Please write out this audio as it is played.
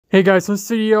Hey guys, in this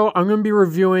video, I'm going to be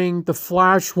reviewing The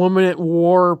Flash 1 Minute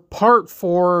War Part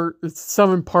 4. It's a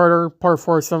 7-parter, Part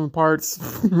 4, 7 parts,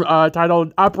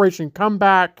 titled Operation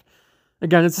Comeback.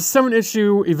 Again, it's a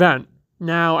 7-issue event.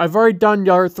 Now, I've already done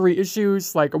the other 3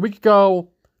 issues like a week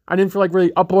ago. I didn't feel like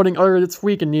really uploading earlier this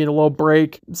week and needed a little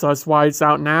break, so that's why it's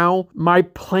out now. My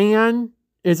plan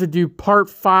is to do Part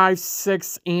 5,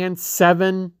 6, and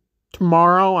 7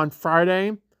 tomorrow on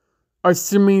Friday.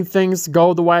 Assuming things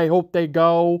go the way I hope they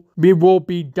go, we will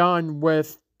be done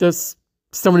with this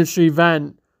 7-issue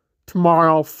event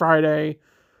tomorrow, Friday,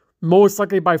 most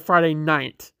likely by Friday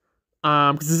night.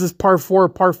 Because this is Part 4,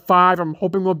 Part 5, I'm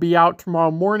hoping will be out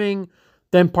tomorrow morning,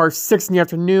 then Part 6 in the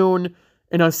afternoon,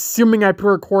 and assuming I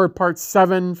pre-record Part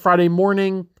 7 Friday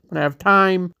morning, when I have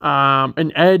time,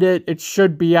 and edit it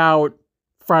should be out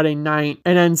Friday night.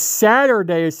 And then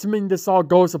Saturday, assuming this all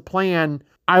goes to plan,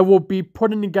 I will be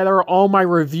putting together all my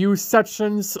review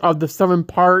sections of the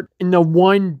 7-part into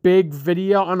one big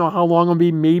video. I don't know how long it'll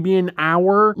be, maybe an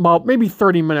hour, well, maybe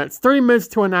 30 minutes. 30 minutes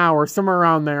to an hour, somewhere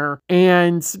around there.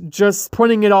 And just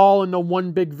putting it all into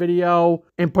one big video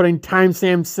and putting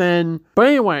timestamps in. But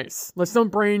anyways, let's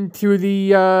jump right into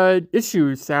the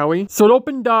issues, shall we? So it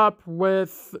opened up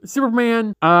with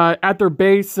Superman at their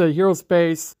base, Hero's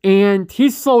base, and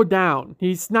he's slowed down.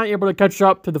 He's not able to catch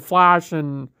up to the Flash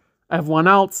and everyone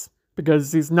else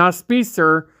because he's not a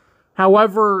speedster.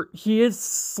 However, he is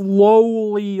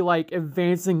slowly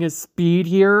advancing his speed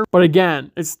here. But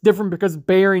again, it's different because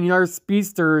Barry and the other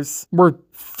speedsters were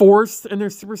forced in their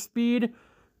super speed.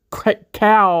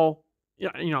 Cal,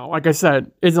 you know, like I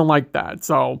said, isn't like that.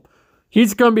 So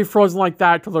he's going to be frozen like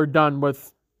that till they're done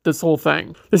with this whole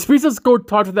thing. The speedsters go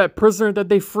talk to that prisoner that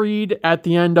they freed at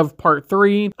the end of Part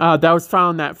 3. That was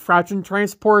found in that fraction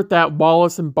transport that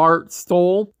Wallace and Bart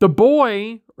stole. The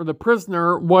boy, or the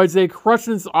prisoner, was a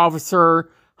corrections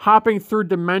officer hopping through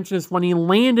dimensions when he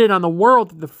landed on the world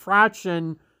that the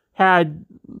fraction had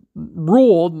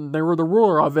ruled, and they were the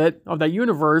ruler of it, of that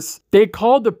universe. They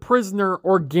called the prisoner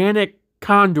Organic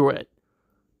Conduit.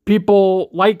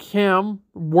 People like him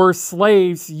were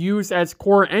slaves used as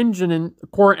core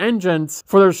engines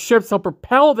for their ships to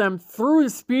propel them through the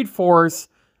Speed Force,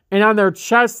 and on their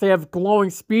chests they have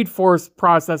glowing Speed Force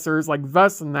processors like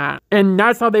vests and that. And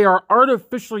that's how they are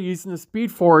artificially using the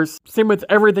Speed Force, same with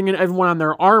everything and everyone on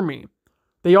their army.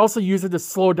 They also use it to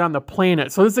slow down the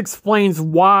planet. So this explains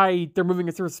why they're moving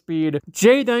at super speed.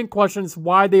 Jay then questions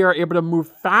why they are able to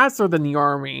move faster than the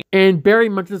army. And Barry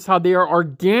mentions how they are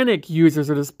organic users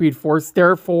of the Speed Force.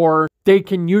 Therefore, they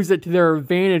can use it to their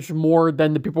advantage more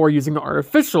than the people who are using it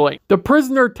artificially. The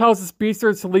prisoner tells the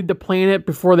speedsters to leave the planet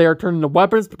before they are turned into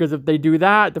weapons. Because if they do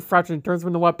that, the fraction turns them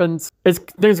into weapons.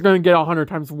 Things are going to get 100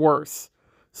 times worse.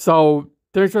 So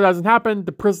to make sure that doesn't happen,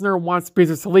 the prisoner wants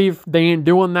speedsters to leave. They ain't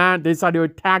doing that. They decide to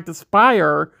attack the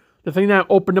Spire. The thing that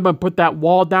opened up and put that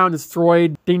wall down,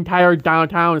 destroyed the entire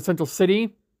downtown and central city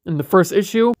in the first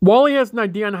issue. Wally has an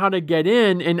idea on how to get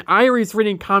in, and Irie's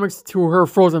reading comics to her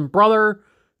frozen brother.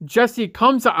 Jesse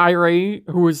comes to Irie,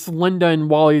 who is Linda and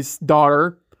Wally's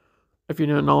daughter, if you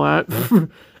didn't know that.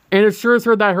 And assures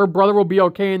her that her brother will be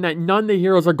okay and that none of the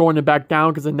heroes are going to back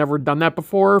down because they've never done that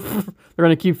before. They're going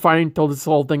to keep fighting until this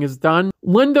whole thing is done.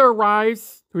 Linda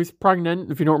arrives, who's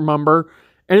pregnant, if you don't remember,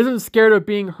 and isn't scared of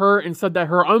being hurt and said that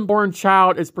her unborn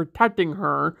child is protecting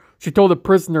her. She told the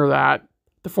prisoner that.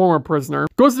 The former prisoner.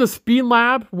 Goes to the speed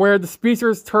lab where the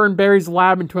speedsters turn Barry's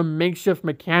lab into a makeshift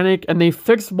mechanic and they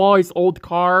fix Wally's old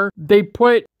car. They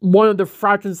put one of the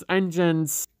fraction's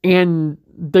engines and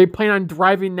they plan on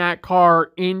driving that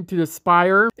car into the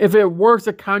Spire. If it works,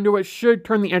 the conduit should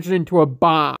turn the engine into a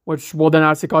bomb, which will then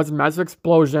obviously cause a massive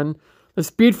explosion. The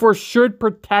Speed Force should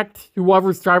protect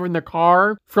whoever's driving the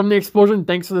car from the explosion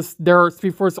thanks to their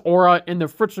Speed Force aura and the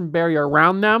friction barrier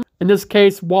around them. In this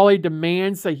case, Wally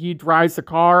demands that he drives the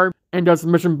car and does the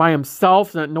mission by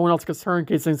himself so that no one else gets hurt in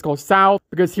case things go south,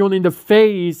 because he'll need to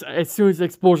phase as soon as the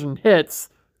explosion hits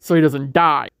so he doesn't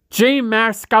die. Jay and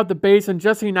Max scout the base and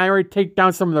Jesse and Irie take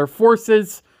down some of their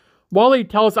forces. Wally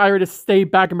tells Irie to stay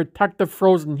back and protect the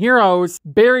frozen heroes.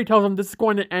 Barry tells him this is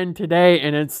going to end today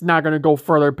and it's not going to go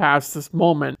further past this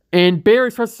moment. And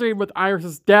Barry's frustrated with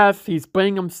Iris' death. He's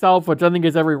blaming himself, which I think he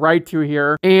has every right to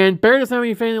here. And Barry doesn't have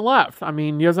any family left. I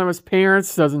mean, he doesn't have his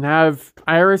parents, doesn't have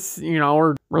Iris, you know,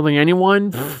 or really anyone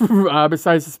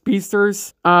besides the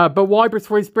speedsters. But Wally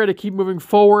persuades Barry to keep moving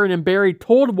forward, and Barry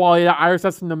told Wally that Iris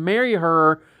asked him to marry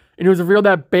her. And it was revealed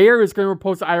that Barry was going to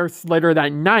propose to Iris later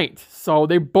that night. So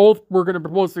they both were going to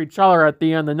propose to each other at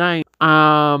the end of the night.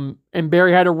 And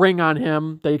Barry had a ring on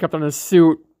him that he kept on his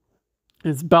suit,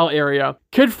 his belt area.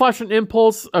 Kid Flash and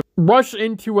Impulse rush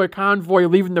into a convoy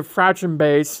leaving the Fraction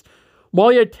base.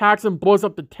 Wally attacks and blows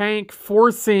up the tank,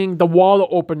 forcing the wall to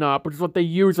open up, which is what they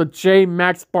use with Jay,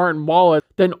 Max, Bart, and Wallace.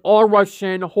 Then all rush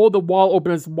in, hold the wall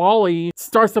open as Wally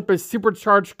starts up his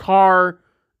supercharged car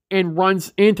and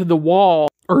runs into the wall,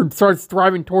 or starts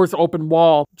driving towards the open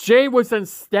wall. Jay was then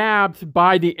stabbed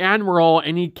by the Admiral,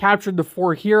 and he captured the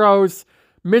 4 heroes.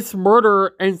 Miss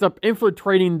Murder ends up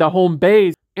infiltrating the home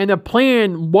base, and the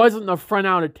plan wasn't a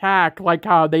front-out attack like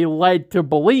how they led to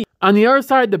believe. On the other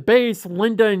side of the base,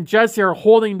 Linda and Jesse are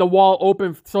holding the wall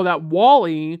open so that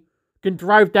Wally can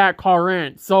drive that car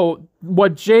in. So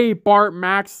what Jay, Bart,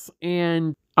 Max,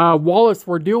 and Wallace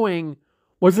were doing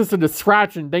was just a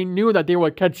distraction. They knew that they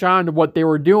would catch on to what they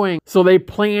were doing, so they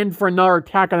planned for another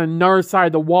attack on another side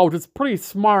of the wall, which is pretty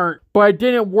smart, but it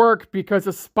didn't work because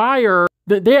the Spire,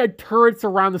 they had turrets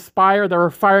around the Spire that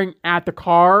were firing at the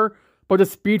car, but the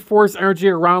Speed Force energy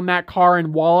around that car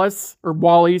and Wally,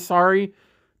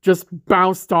 just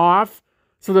bounced off.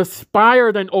 So the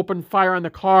Spire then opened fire on the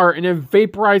car and it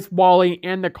vaporized Wally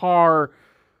and the car,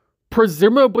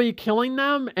 presumably killing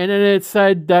them, and then it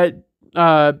said that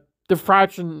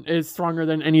diffraction is stronger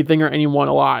than anything or anyone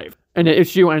alive. And the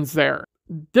issue ends there.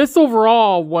 This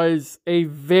overall was a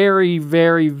very,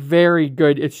 very, very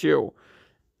good issue.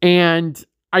 And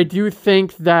I do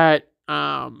think that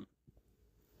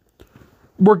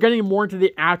we're getting more into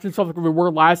the action stuff like we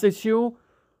were last issue.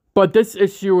 But this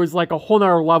issue is like a whole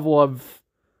nother level of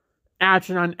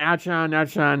action on action on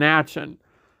action on action.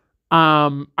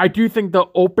 I do think the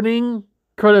opening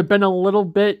could have been a little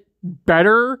bit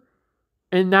better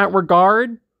in that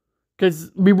regard,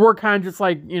 because we were kind of just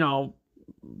like, you know,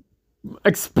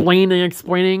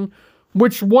 explaining,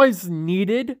 which was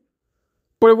needed,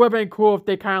 but it would have been cool if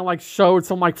they kind of like showed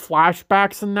some like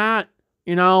flashbacks in that,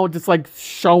 you know, just like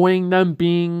showing them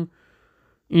being,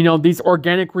 you know, these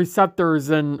organic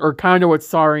receptors or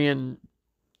conduits, and,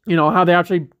 you know, how they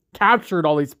actually captured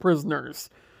all these prisoners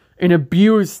and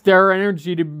abused their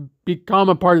energy to become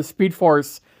a part of Speed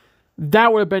Force.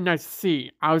 That would have been nice to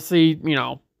see. Obviously, you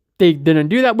know, they didn't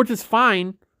do that, which is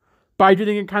fine. But I do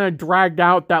think it kind of dragged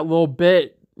out that little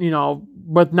bit, you know,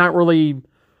 with not really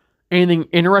anything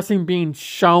interesting being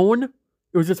shown. It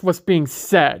was just what's being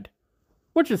said,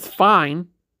 which is fine,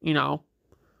 you know.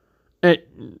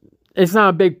 It's not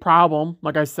a big problem,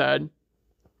 like I said.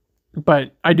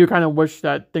 But I do kind of wish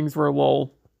that things were a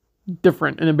little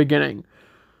different in the beginning.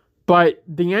 But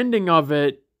the ending of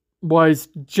it was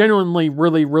genuinely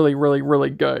really, really, really, really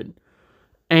good.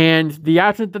 And the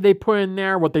action that they put in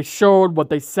there, what they showed, what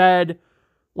they said,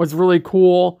 was really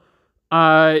cool.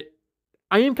 I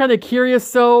am kind of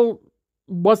curious, though,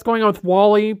 what's going on with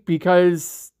Wally,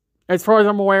 because as far as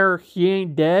I'm aware, he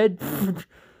ain't dead.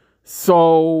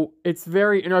 So it's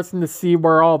very interesting to see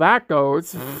where all that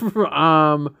goes.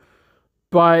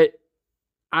 But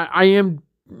I am,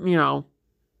 you know,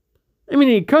 I mean,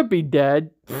 he could be dead,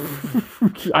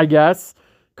 I guess.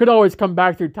 Could always come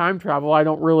back through time travel. I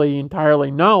don't really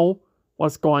entirely know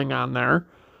what's going on there.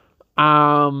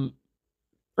 Or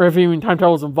if even time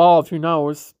travel is involved, who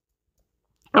knows.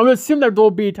 I would assume that there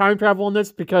will be time travel in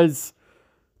this because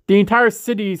the entire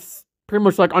city's pretty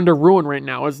much like under ruin right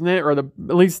now, isn't it? Or at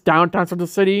least downtown of the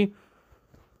city.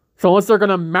 So unless they're going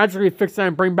to magically fix that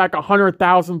and bring back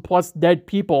 100,000 plus dead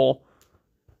people,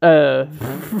 I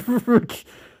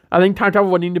think time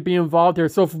travel would need to be involved here.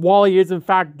 So if Wally is in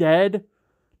fact dead,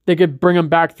 they could bring him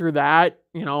back through that.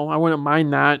 You know, I wouldn't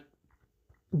mind that.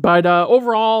 But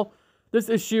overall, this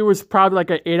issue was probably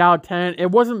like an 8 out of 10. It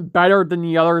wasn't better than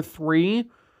the other 3,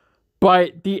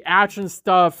 but the action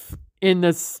stuff in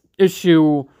this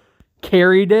issue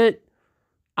carried it.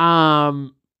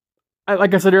 Like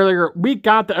I said earlier, we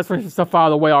got the explanation stuff out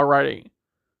of the way already,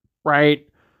 right?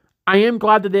 I am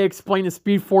glad that they explained the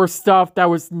Speed Force stuff that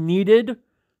was needed.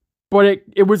 But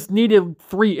it was needed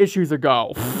 3 issues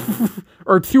ago.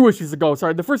 Or 2 issues ago,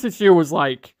 sorry. The first issue was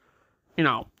like, you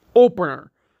know,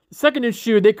 opener. The second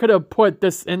issue, they could have put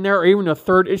this in there, or even a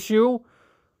 3rd issue.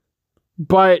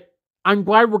 But I'm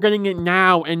glad we're getting it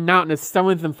now and not in the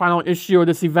 7th and final issue of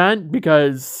this event,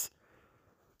 because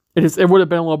it would have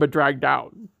been a little bit dragged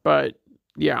out. But,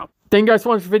 yeah. Thank you guys for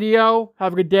watching the video.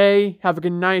 Have a good day. Have a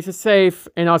good night. Stay safe.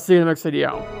 And I'll see you in the next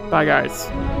video. Bye,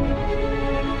 guys.